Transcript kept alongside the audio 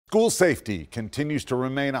School safety continues to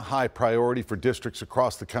remain a high priority for districts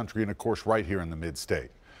across the country and, of course, right here in the mid-state.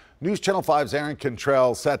 News Channel 5's Aaron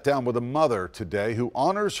Cantrell sat down with a mother today who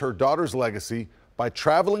honors her daughter's legacy by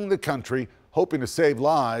traveling the country, hoping to save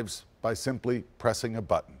lives by simply pressing a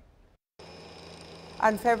button.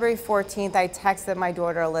 On February 14th, I texted my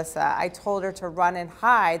daughter Alyssa. I told her to run and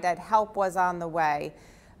hide, that help was on the way.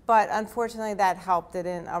 But unfortunately, that help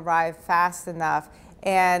didn't arrive fast enough.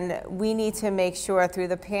 And we need to make sure through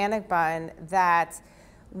the panic button that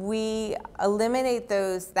we eliminate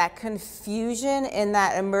that confusion in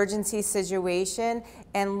that emergency situation,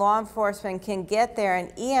 and law enforcement can get there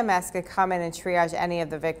and EMS can come in and triage any of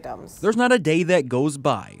the victims. There's not a day that goes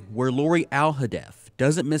by where Lori Alhadeff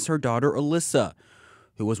doesn't miss her daughter Alyssa,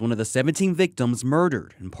 who was one of the 17 victims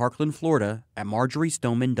murdered in Parkland, Florida at Marjorie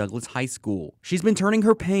Stoneman Douglas High School. She's been turning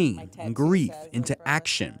her pain and grief into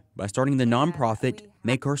action by starting the nonprofit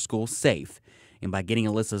Make Our School Safe and by getting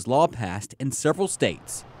Alyssa's law passed in several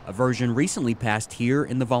states. A version recently passed here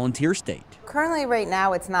in the volunteer state. Currently, right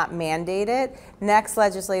now, it's not mandated. Next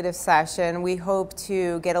legislative session, we hope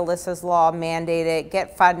to get Alyssa's law mandated,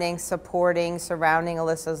 get funding, supporting, surrounding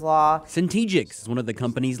Alyssa's law. Centegix is one of the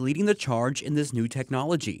companies leading the charge in this new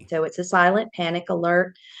technology. So it's a silent panic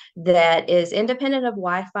alert that is independent of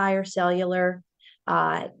Wi-Fi or cellular.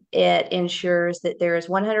 It ensures that there is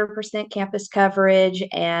 100% campus coverage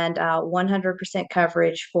and 100%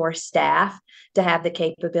 coverage for staff to have the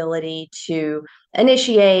capability to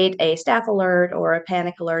initiate a staff alert or a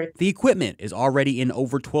panic alert. The equipment is already in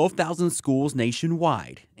over 12,000 schools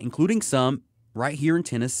nationwide, including some right here in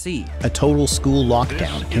Tennessee. A total school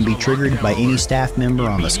lockdown can be triggered by any staff member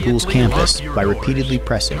on the school's campus by repeatedly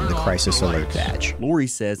pressing the crisis alert badge. Lori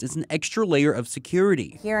says it's an extra layer of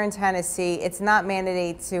security. Here in Tennessee, it's not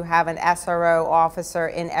mandated to have an SRO officer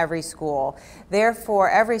in every school. Therefore,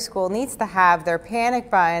 every school needs to have their panic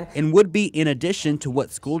button. And would be in addition to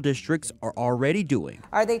what school districts are already doing.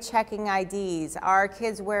 Are they checking IDs? Are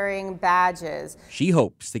kids wearing badges? She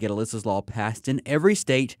hopes to get Alyssa's law passed in every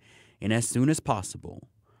state and as soon as possible.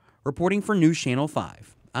 Reporting for News Channel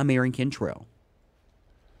 5, I'm Aaron Cantrell.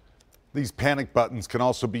 These panic buttons can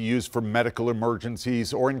also be used for medical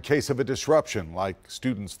emergencies or in case of a disruption like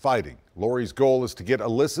students fighting. Lori's goal is to get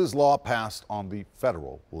Alyssa's law passed on the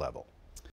federal level.